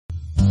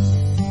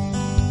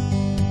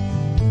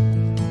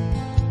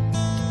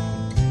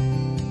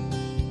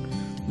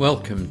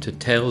Welcome to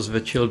Tales of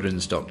a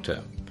Children's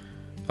Doctor,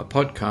 a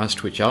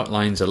podcast which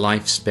outlines a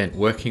life spent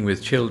working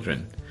with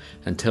children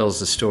and tells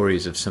the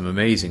stories of some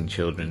amazing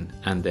children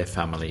and their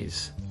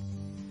families.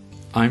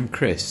 I'm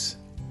Chris.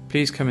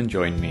 Please come and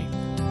join me.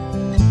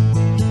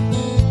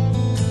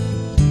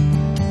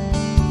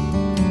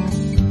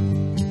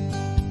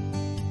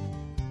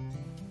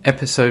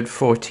 Episode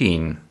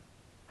 14.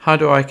 How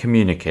do I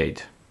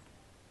communicate?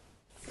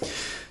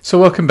 So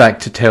welcome back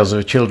to Tales of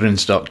a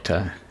Children's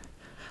Doctor.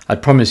 I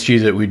promised you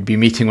that we'd be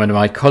meeting one of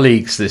my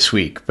colleagues this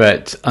week,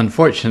 but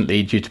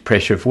unfortunately, due to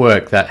pressure of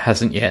work, that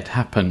hasn't yet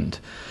happened.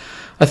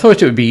 I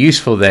thought it would be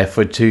useful,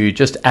 therefore, to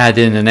just add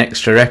in an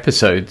extra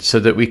episode so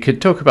that we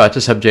could talk about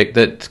a subject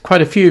that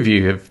quite a few of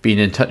you have been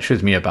in touch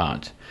with me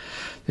about.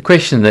 The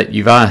question that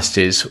you've asked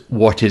is,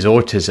 what is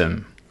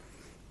autism?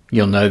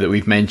 You'll know that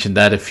we've mentioned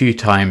that a few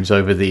times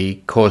over the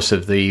course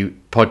of the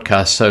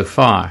podcast so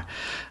far,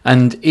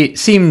 and it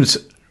seems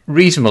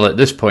reasonable at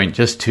this point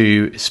just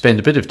to spend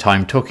a bit of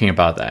time talking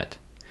about that.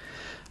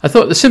 I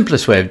thought the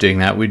simplest way of doing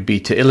that would be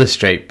to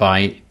illustrate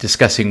by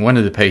discussing one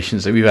of the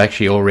patients that we've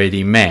actually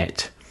already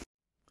met.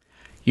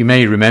 You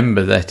may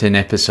remember that in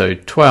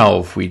episode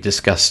 12 we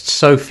discussed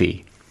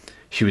Sophie.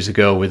 She was a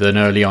girl with an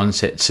early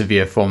onset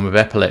severe form of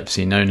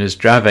epilepsy known as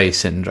Dravet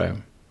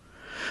syndrome.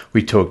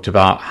 We talked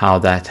about how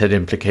that had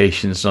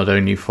implications not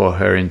only for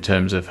her in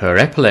terms of her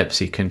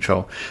epilepsy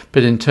control,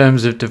 but in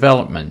terms of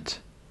development.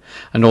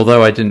 And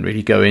although I didn't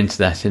really go into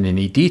that in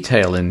any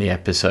detail in the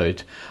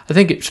episode, I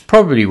think it's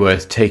probably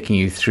worth taking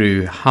you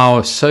through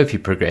how Sophie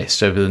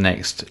progressed over the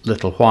next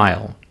little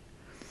while.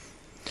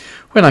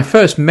 When I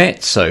first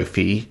met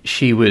Sophie,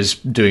 she was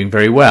doing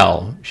very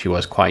well. She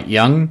was quite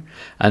young,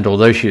 and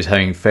although she was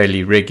having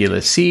fairly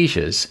regular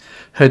seizures,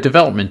 her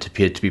development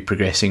appeared to be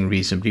progressing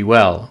reasonably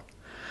well.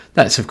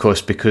 That's of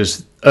course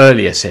because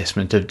early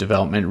assessment of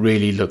development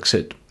really looks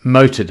at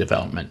motor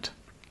development.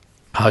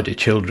 How do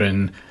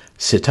children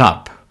sit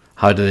up?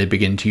 How do they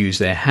begin to use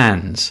their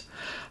hands?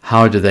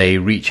 How do they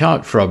reach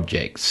out for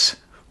objects?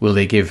 Will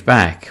they give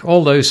back?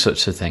 All those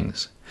sorts of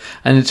things.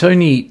 And it's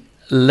only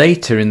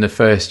later in the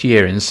first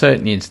year, and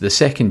certainly into the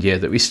second year,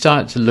 that we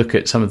start to look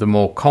at some of the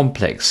more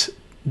complex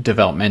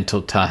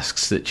developmental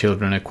tasks that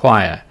children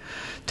acquire.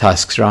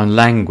 Tasks around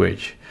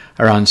language,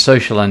 around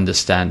social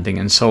understanding,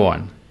 and so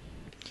on.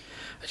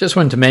 I just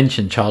want to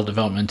mention child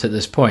development at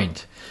this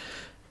point.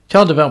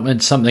 Child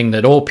development is something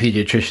that all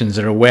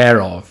paediatricians are aware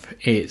of.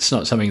 It's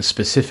not something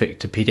specific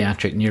to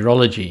paediatric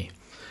neurology.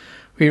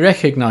 We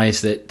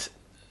recognise that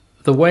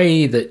the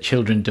way that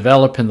children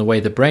develop and the way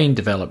the brain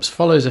develops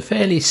follows a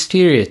fairly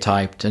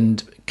stereotyped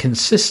and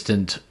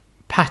consistent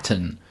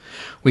pattern.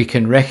 We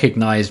can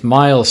recognise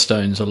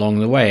milestones along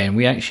the way, and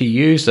we actually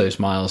use those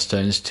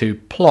milestones to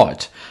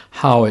plot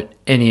how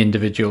any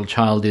individual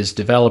child is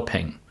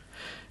developing.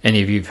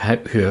 Any of you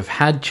who have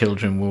had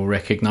children will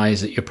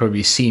recognise that you're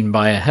probably seen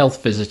by a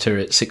health visitor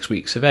at 6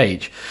 weeks of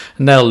age,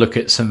 and they'll look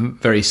at some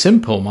very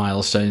simple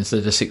milestones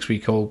that a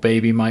 6-week-old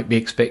baby might be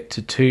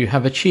expected to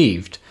have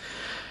achieved.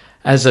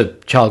 As a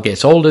child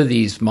gets older,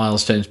 these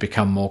milestones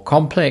become more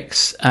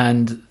complex,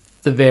 and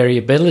the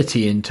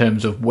variability in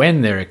terms of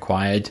when they're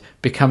acquired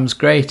becomes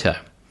greater.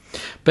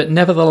 But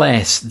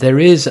nevertheless, there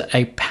is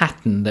a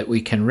pattern that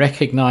we can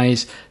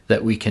recognise,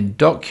 that we can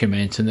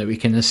document, and that we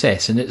can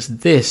assess. And it's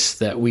this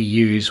that we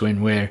use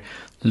when we're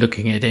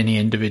looking at any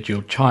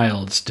individual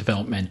child's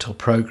developmental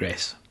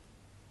progress.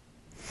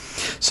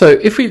 So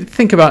if we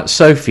think about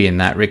Sophie in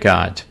that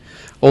regard,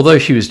 although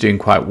she was doing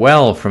quite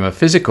well from a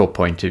physical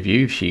point of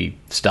view, she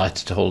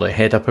started to hold her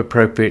head up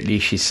appropriately,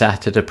 she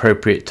sat at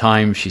appropriate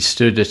times, she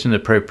stood at an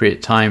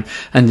appropriate time,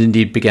 and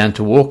indeed began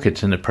to walk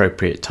at an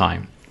appropriate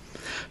time.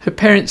 Her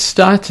parents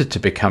started to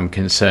become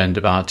concerned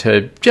about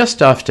her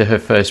just after her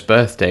first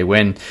birthday,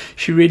 when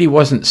she really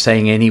wasn't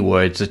saying any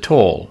words at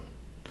all.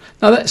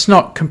 Now that's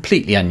not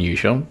completely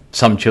unusual.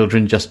 Some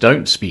children just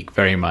don't speak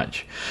very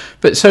much.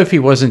 But Sophie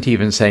wasn't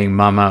even saying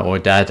mama or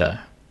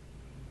dada.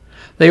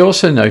 They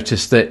also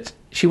noticed that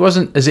she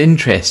wasn't as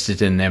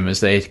interested in them as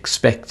they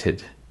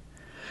expected.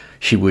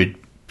 She would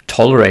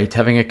tolerate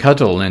having a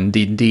cuddle and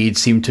indeed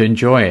seemed to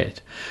enjoy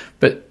it.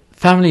 But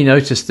family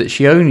noticed that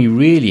she only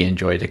really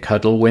enjoyed a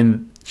cuddle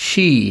when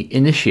she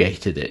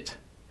initiated it.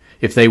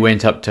 If they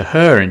went up to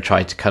her and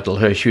tried to cuddle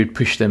her, she would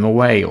push them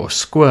away or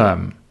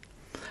squirm.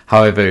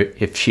 However,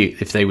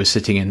 if they were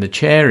sitting in the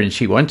chair and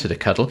she wanted a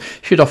cuddle,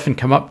 she would often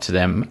come up to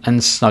them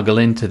and snuggle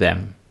into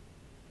them.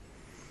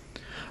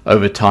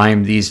 Over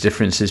time, these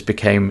differences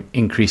became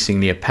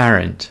increasingly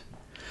apparent.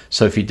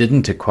 Sophie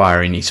didn't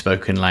acquire any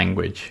spoken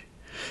language.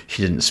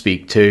 She didn't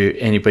speak to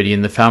anybody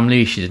in the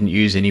family, she didn't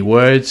use any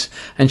words,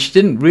 and she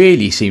didn't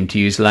really seem to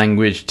use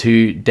language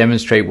to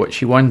demonstrate what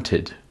she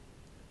wanted.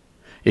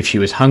 If she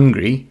was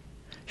hungry,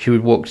 she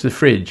would walk to the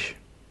fridge.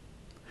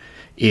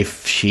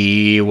 If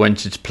she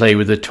wanted to play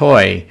with a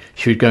toy,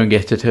 she would go and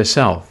get it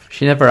herself.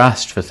 She never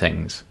asked for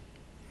things.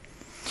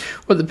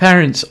 What the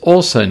parents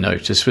also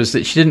noticed was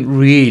that she didn't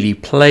really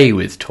play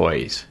with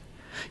toys.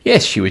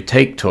 Yes, she would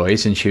take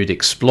toys and she would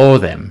explore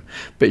them,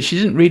 but she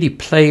didn't really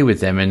play with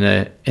them in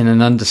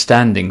an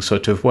understanding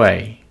sort of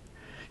way.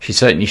 She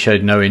certainly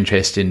showed no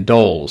interest in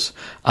dolls,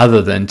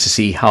 other than to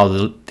see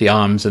how the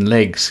arms and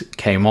legs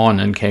came on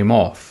and came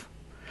off.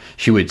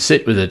 She would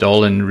sit with a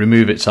doll and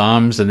remove its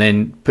arms and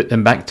then put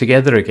them back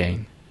together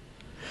again.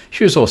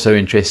 She was also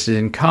interested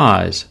in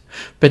cars,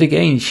 but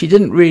again, she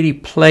didn't really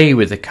play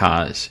with the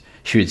cars.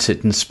 She would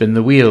sit and spin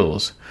the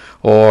wheels,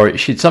 or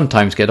she'd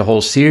sometimes get a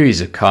whole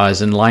series of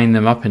cars and line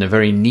them up in a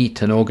very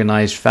neat and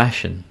organised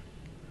fashion.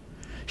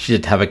 She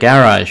did have a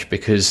garage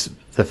because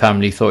the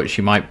family thought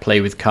she might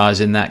play with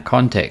cars in that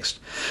context,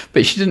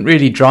 but she didn't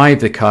really drive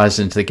the cars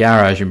into the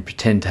garage and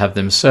pretend to have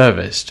them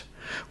serviced.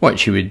 What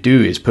she would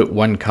do is put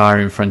one car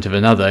in front of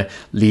another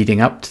leading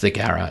up to the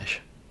garage.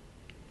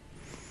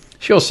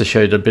 She also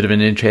showed a bit of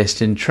an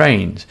interest in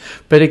trains,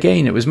 but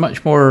again it was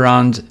much more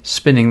around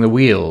spinning the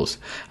wheels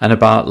and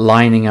about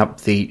lining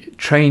up the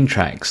train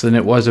tracks than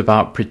it was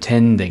about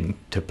pretending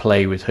to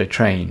play with her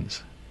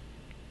trains.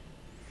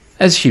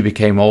 As she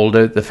became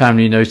older, the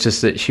family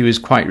noticed that she was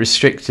quite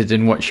restricted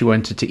in what she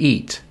wanted to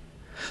eat.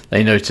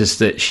 They noticed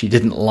that she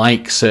didn't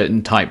like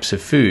certain types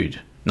of food.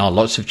 Now,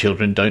 lots of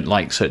children don't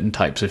like certain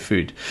types of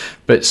food,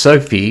 but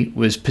Sophie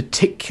was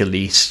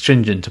particularly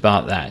stringent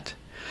about that.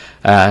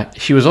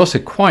 She was also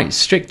quite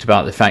strict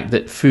about the fact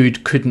that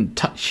food couldn't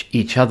touch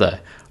each other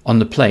on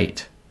the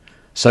plate.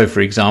 So, for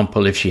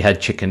example, if she had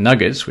chicken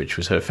nuggets, which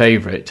was her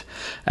favourite,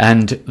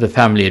 and the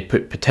family had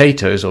put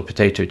potatoes or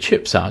potato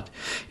chips out,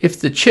 if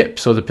the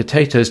chips or the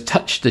potatoes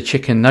touched the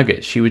chicken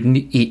nuggets, she would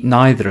eat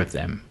neither of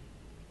them.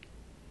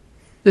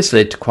 This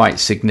led to quite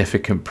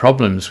significant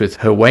problems with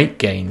her weight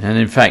gain, and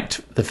in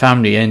fact, the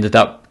family ended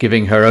up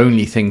giving her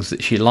only things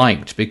that she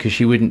liked because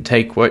she wouldn't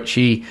take what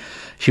she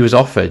was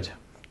offered.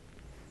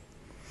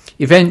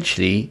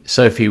 Eventually,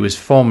 Sophie was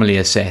formally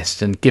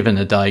assessed and given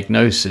a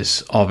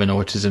diagnosis of an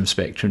autism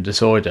spectrum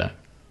disorder.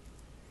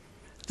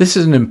 This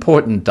is an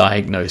important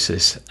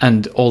diagnosis,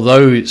 and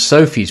although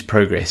Sophie's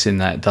progress in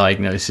that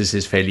diagnosis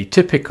is fairly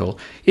typical,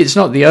 it's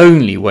not the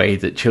only way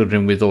that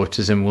children with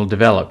autism will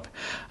develop.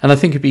 And I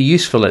think it'd be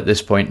useful at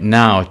this point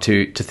now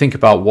to think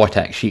about what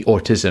actually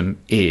autism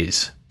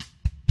is.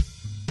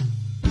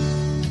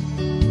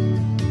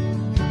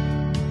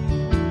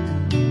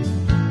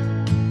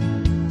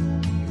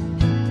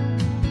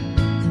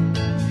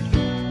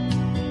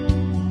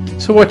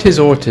 So what is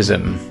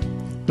autism?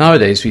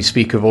 Nowadays we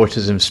speak of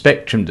autism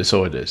spectrum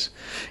disorders.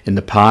 In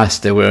the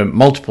past there were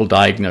multiple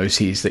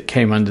diagnoses that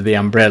came under the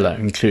umbrella,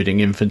 including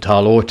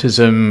infantile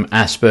autism,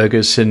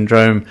 Asperger's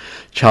syndrome,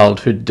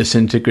 childhood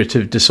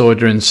disintegrative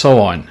disorder, and so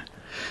on.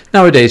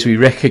 Nowadays we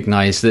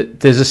recognise that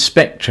there's a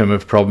spectrum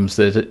of problems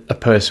that a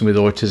person with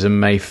autism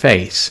may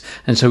face,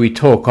 and so we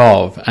talk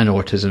of an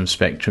autism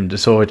spectrum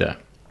disorder.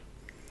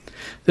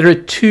 There are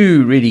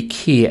two really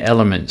key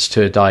elements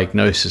to a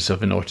diagnosis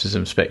of an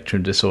autism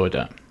spectrum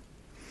disorder.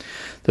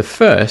 The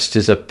first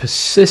is a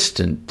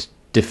persistent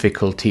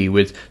difficulty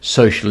with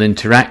social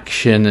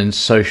interaction and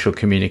social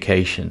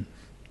communication.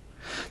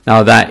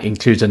 Now that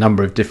includes a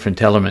number of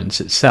different elements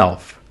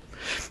itself.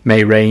 It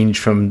may range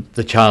from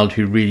the child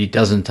who really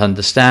doesn't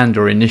understand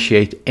or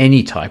initiate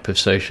any type of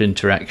social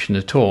interaction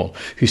at all,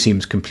 who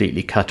seems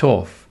completely cut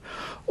off,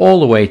 all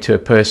the way to a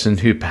person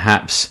who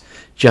perhaps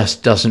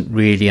just doesn't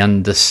really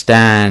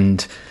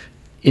understand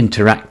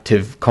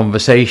interactive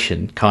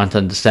conversation, can't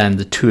understand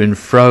the to and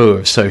fro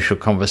of social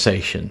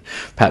conversation,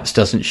 perhaps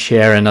doesn't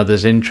share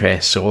another's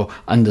interests or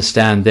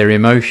understand their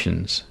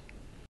emotions.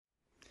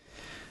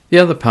 The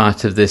other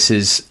part of this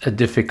is a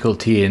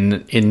difficulty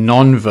in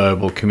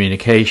non-verbal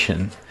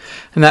communication,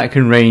 and that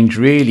can range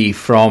really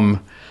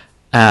from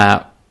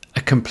a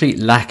complete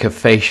lack of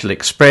facial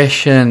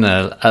expression,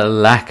 a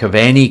lack of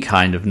any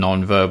kind of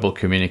non-verbal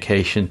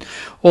communication,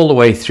 all the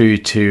way through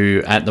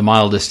to, at the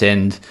mildest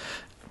end,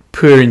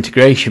 poor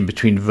integration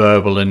between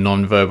verbal and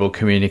non-verbal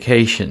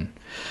communication,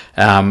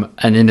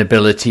 an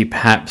inability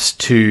perhaps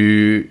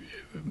to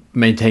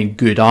maintain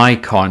good eye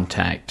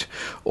contact,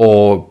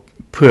 or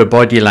poor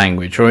body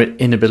language, or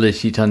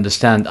inability to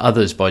understand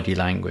others' body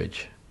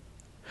language.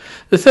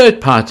 The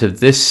third part of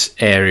this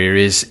area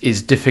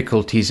is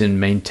difficulties in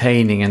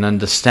maintaining and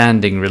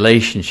understanding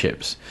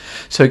relationships.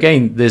 So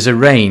again, there's a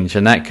range,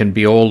 and that can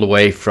be all the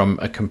way from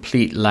a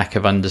complete lack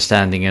of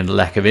understanding and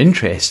lack of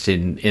interest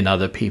in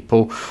other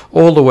people,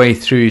 all the way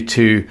through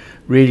to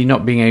really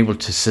not being able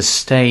to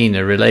sustain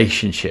a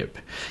relationship.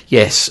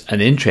 Yes, an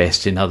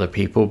interest in other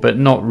people, but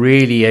not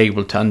really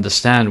able to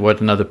understand what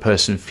another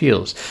person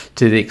feels,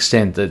 to the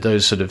extent that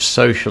those sort of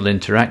social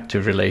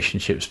interactive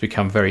relationships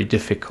become very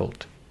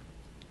difficult.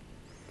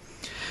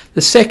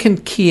 The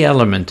second key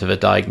element of a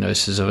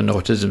diagnosis of an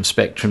autism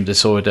spectrum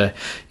disorder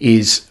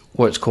is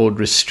what's called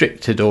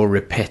restricted or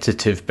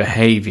repetitive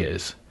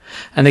behaviours.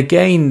 And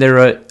again, there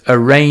are a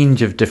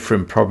range of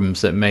different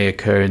problems that may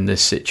occur in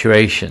this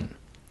situation.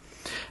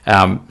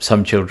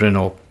 Some children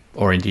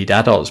or indeed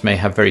adults may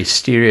have very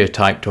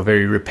stereotyped or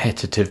very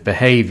repetitive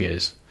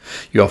behaviours.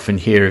 You often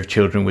hear of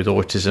children with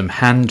autism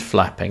hand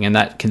flapping, and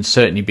that can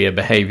certainly be a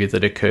behaviour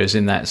that occurs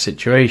in that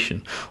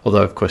situation,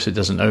 although of course it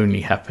doesn't only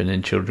happen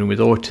in children with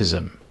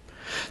autism.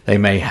 They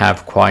may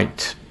have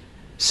quite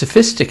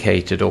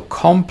sophisticated or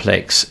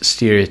complex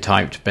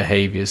stereotyped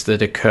behaviors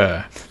that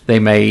occur. They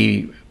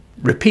may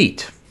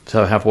repeat,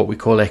 so have what we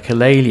call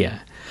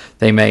echolalia.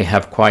 They may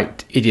have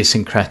quite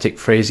idiosyncratic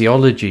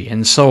phraseology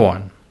and so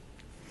on.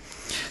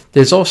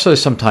 There's also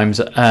sometimes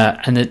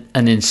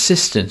an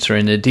insistence or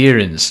an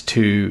adherence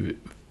to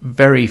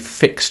very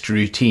fixed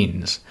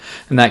routines.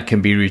 And that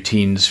can be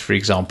routines, for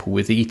example,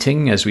 with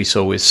eating, as we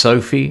saw with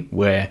Sophie,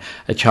 where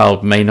a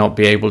child may not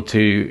be able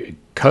to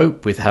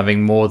cope with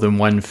having more than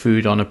one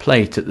food on a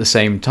plate at the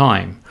same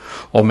time,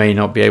 or may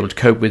not be able to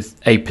cope with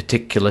a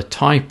particular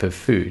type of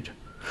food,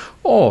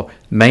 or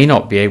may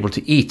not be able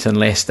to eat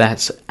unless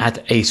that's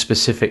at a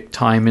specific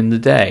time in the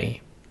day.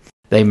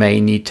 They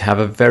may need to have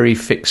a very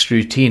fixed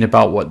routine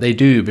about what they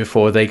do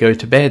before they go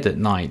to bed at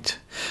night.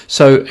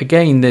 So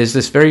again, there's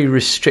this very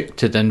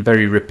restricted and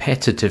very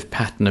repetitive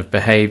pattern of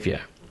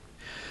behavior.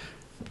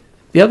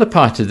 The other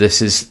part of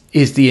this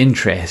is the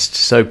interest.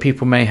 So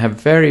people may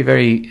have very,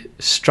 very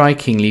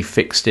strikingly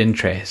fixed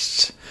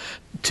interests.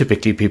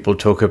 Typically people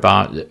talk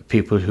about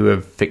people who are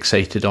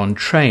fixated on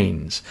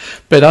trains,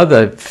 but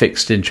other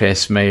fixed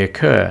interests may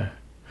occur.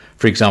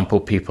 For example,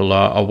 people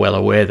are well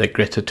aware that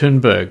Greta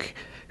Thunberg,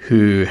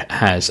 who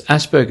has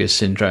Asperger's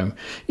syndrome,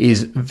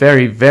 is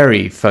very,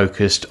 very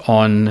focused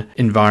on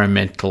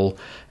environmental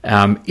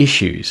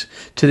issues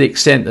to the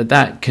extent that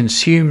that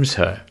consumes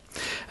her.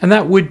 And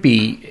that would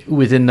be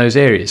within those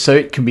areas. So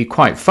it can be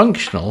quite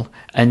functional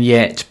and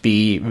yet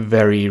be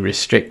very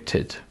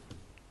restricted.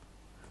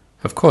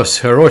 Of course,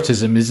 her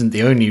autism isn't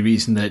the only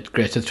reason that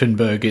Greta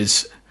Thunberg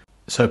is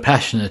so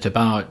passionate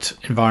about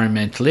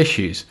environmental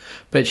issues,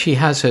 but she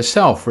has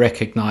herself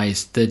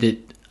recognized that it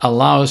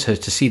allows her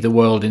to see the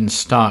world in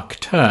stark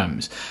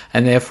terms,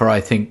 and therefore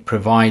I think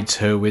provides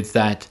her with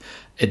that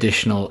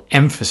additional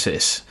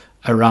emphasis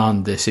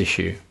around this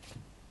issue.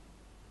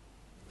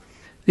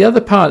 The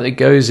other part that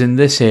goes in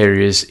this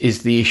area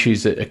is the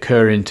issues that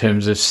occur in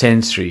terms of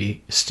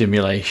sensory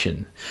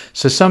stimulation.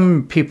 So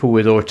some people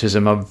with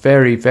autism are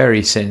very,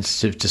 very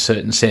sensitive to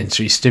certain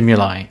sensory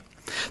stimuli.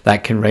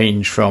 That can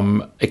range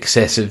from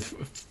excessive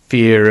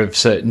fear of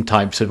certain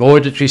types of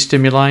auditory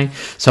stimuli.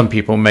 Some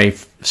people may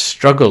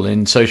struggle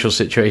in social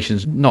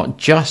situations, not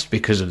just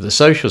because of the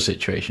social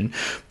situation,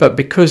 but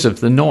because of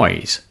the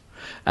noise.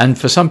 And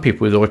for some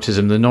people with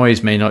autism, the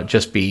noise may not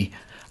just be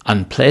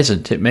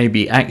unpleasant, it may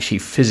be actually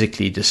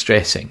physically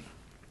distressing.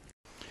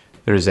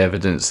 There is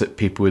evidence that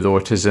people with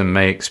autism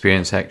may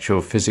experience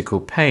actual physical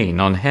pain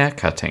on hair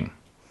cutting.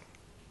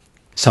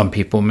 Some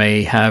people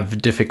may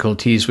have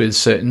difficulties with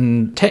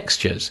certain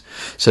textures.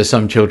 So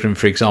some children,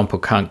 for example,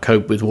 can't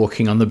cope with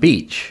walking on the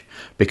beach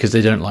because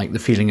they don't like the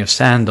feeling of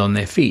sand on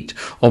their feet,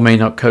 or may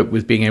not cope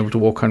with being able to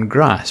walk on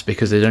grass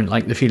because they don't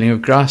like the feeling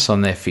of grass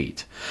on their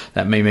feet.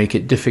 That may make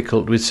it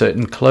difficult with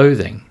certain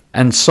clothing,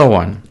 and so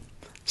on.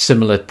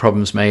 Similar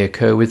problems may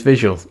occur with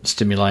visual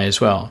stimuli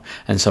as well,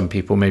 and some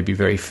people may be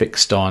very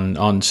fixed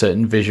on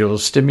certain visual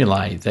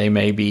stimuli. They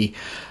may be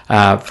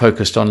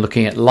focused on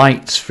looking at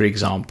lights, for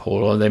example,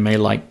 or they may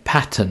like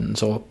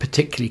patterns or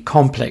particularly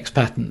complex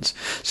patterns.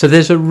 So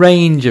there's a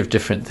range of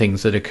different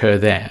things that occur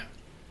there.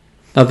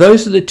 Now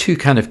those are the two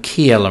kind of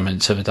key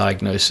elements of a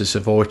diagnosis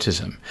of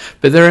autism,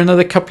 but there are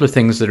another couple of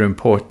things that are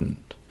important.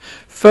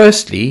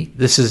 Firstly,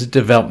 this is a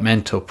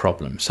developmental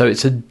problem, so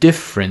it's a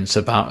difference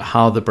about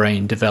how the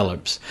brain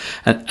develops,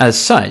 and as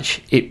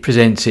such, it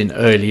presents in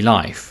early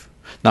life.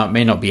 Now, it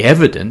may not be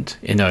evident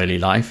in early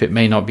life, it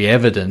may not be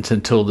evident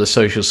until the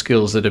social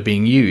skills that are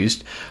being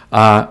used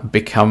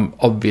become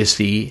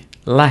obviously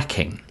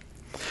lacking.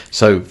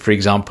 So, for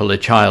example, a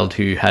child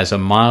who has a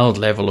mild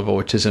level of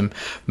autism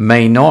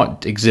may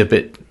not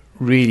exhibit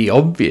really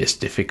obvious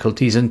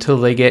difficulties until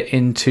they get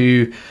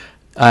into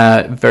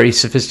very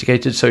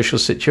sophisticated social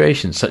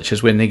situations, such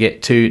as when they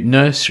get to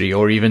nursery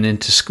or even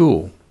into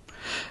school.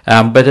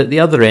 But at the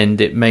other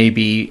end, it may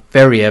be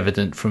very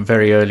evident from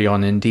very early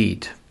on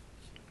indeed.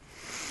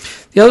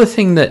 The other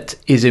thing that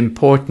is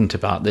important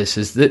about this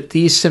is that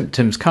these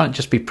symptoms can't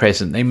just be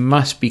present, they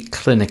must be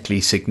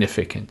clinically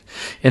significant.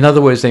 In other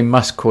words, they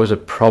must cause a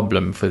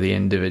problem for the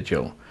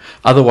individual.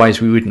 Otherwise,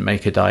 we wouldn't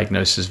make a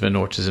diagnosis of an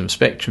autism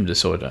spectrum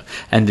disorder.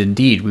 And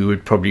indeed, we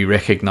would probably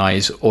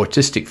recognize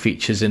autistic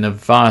features in a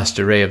vast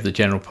array of the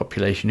general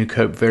population who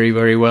cope very,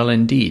 very well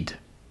indeed.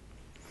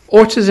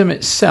 Autism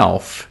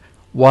itself,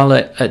 while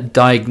a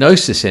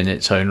diagnosis in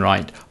its own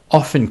right,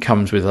 often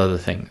comes with other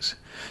things.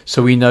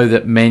 So we know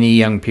that many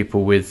young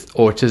people with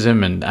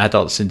autism, and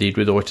adults indeed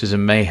with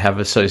autism, may have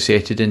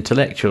associated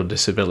intellectual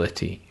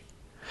disability.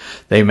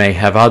 They may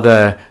have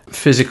other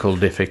physical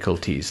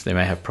difficulties. They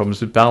may have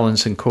problems with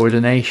balance and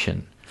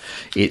coordination.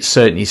 It's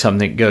certainly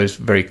something that goes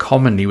very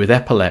commonly with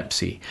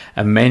epilepsy,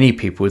 and many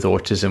people with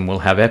autism will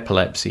have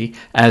epilepsy,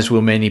 as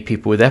will many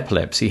people with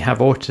epilepsy have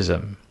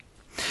autism.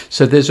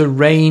 So there's a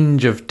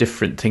range of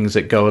different things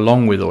that go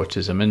along with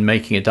autism, and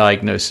making a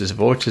diagnosis of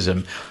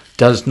autism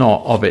does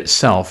not of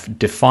itself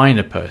define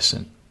a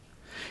person.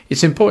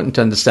 It's important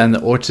to understand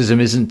that autism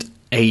isn't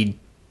a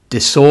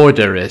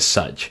disorder as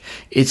such,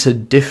 it's a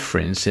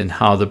difference in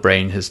how the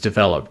brain has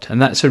developed, and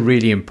that's a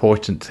really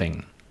important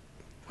thing.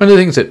 One of the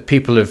things that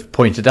people have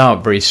pointed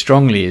out very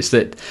strongly is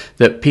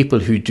that people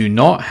who do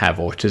not have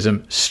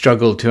autism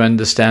struggle to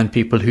understand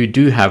people who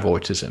do have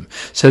autism.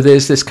 So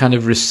there's this kind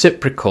of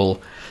reciprocal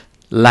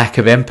lack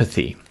of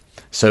empathy.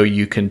 So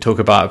you can talk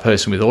about a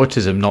person with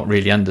autism not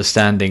really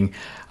understanding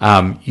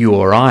you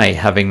or I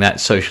having that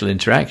social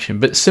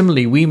interaction. But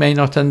similarly, we may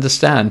not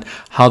understand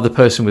how the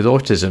person with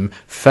autism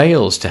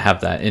fails to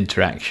have that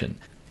interaction.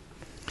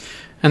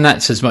 And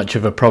that's as much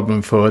of a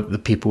problem for the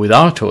people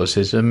without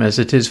autism as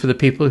it is for the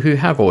people who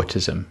have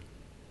autism.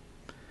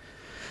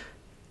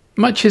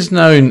 Much is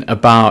known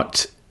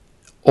about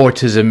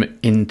autism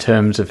in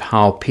terms of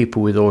how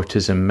people with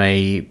autism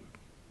may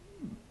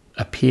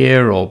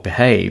appear or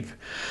behave,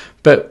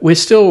 but we're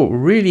still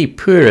really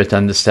poor at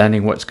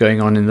understanding what's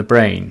going on in the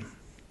brain.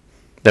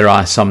 There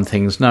are some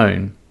things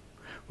known.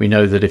 We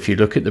know that if you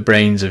look at the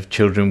brains of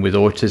children with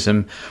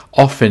autism,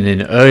 often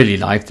in early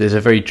life there's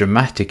a very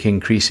dramatic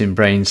increase in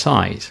brain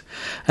size.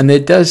 And there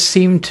does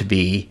seem to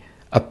be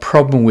a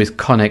problem with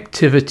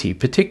connectivity,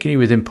 particularly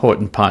with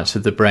important parts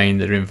of the brain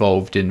that are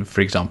involved in,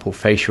 for example,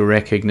 facial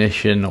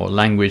recognition or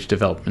language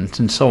development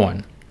and so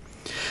on.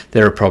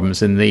 There are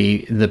problems in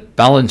the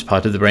balance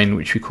part of the brain,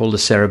 which we call the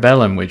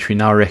cerebellum, which we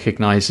now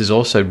recognize is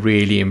also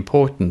really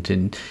important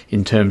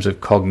in terms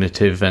of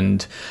cognitive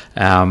and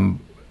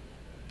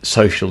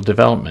social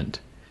development.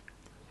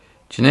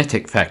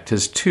 Genetic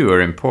factors too are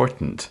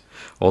important,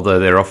 although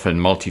they're often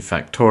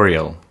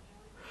multifactorial.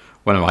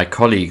 One of my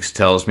colleagues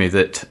tells me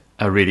that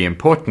a really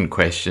important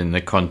question in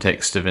the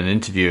context of an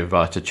interview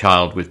about a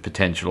child with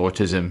potential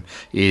autism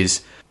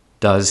is,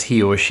 does he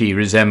or she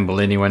resemble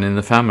anyone in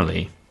the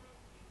family?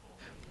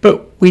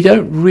 But we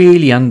don't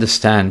really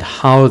understand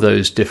how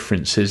those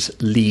differences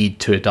lead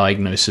to a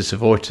diagnosis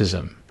of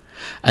autism.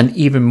 And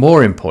even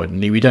more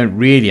importantly, we don't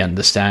really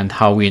understand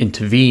how we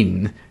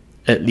intervene,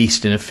 at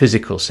least in a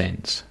physical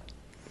sense.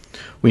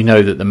 We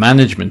know that the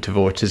management of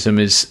autism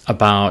is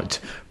about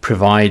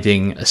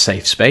providing a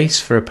safe space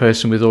for a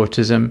person with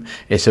autism.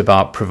 It's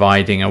about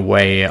providing a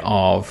way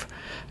of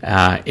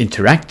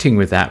interacting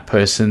with that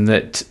person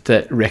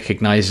that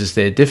recognizes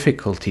their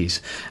difficulties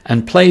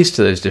and plays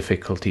to those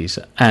difficulties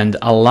and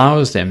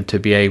allows them to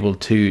be able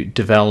to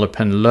develop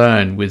and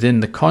learn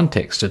within the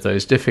context of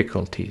those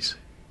difficulties.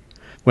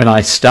 When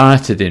I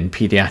started in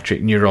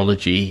pediatric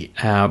neurology,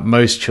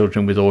 most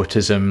children with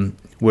autism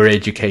were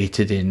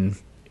educated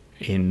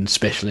in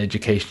special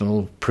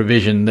educational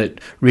provision that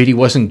really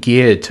wasn't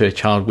geared to a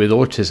child with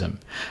autism.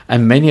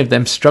 And many of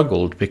them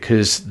struggled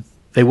because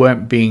they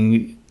weren't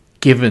being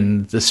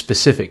given the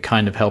specific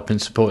kind of help and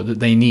support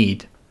that they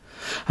need.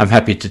 I'm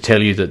happy to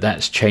tell you that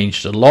that's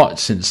changed a lot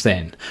since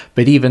then.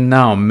 But even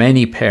now,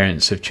 many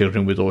parents of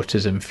children with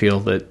autism feel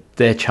that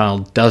their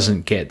child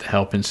doesn't get the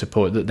help and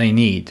support that they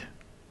need.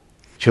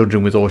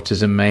 Children with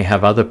autism may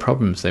have other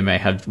problems. They may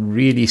have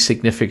really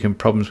significant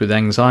problems with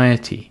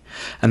anxiety,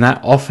 and that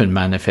often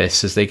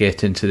manifests as they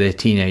get into their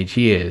teenage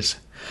years.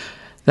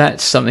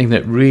 That's something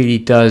that really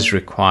does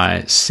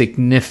require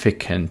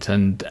significant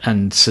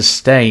and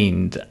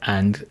sustained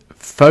and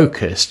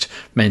focused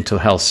mental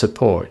health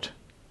support.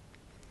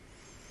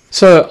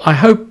 So I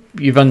hope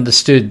you've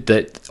understood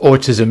that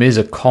autism is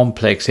a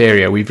complex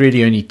area. We've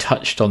really only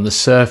touched on the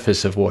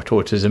surface of what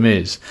autism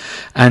is.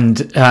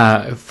 And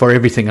for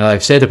everything that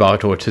I've said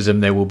about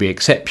autism, there will be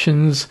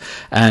exceptions.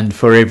 And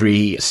for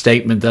every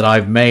statement that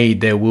I've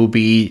made, there will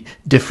be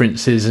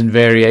differences and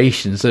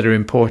variations that are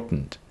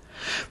important.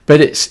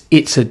 But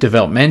it's a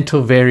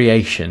developmental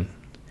variation.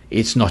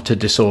 It's not a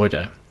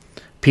disorder.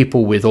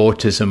 People with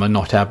autism are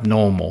not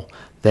abnormal.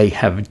 They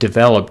have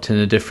developed in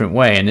a different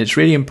way. And it's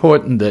really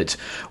important that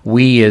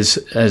we as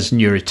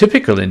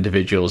neurotypical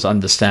individuals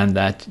understand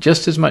that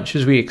just as much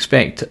as we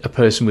expect a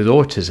person with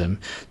autism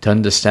to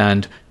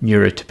understand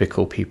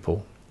neurotypical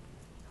people.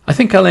 I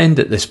think I'll end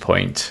at this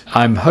point.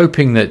 I'm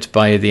hoping that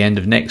by the end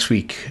of next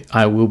week,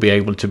 I will be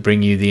able to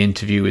bring you the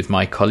interview with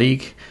my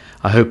colleague.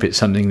 I hope it's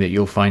something that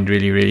you'll find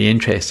really, really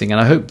interesting.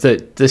 And I hope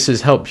that this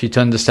has helped you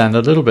to understand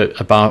a little bit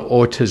about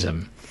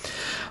autism.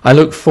 I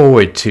look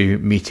forward to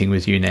meeting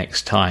with you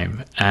next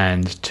time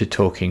and to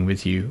talking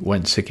with you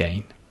once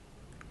again.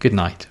 Good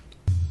night.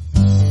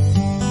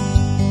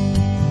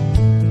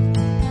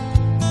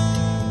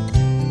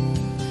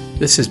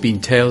 This has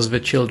been Tales of a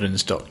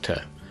Children's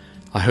Doctor.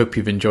 I hope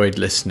you've enjoyed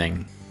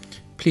listening.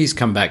 Please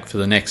come back for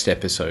the next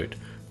episode,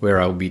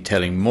 where I'll be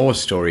telling more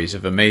stories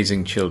of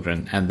amazing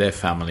children and their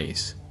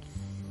families.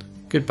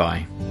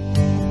 Goodbye.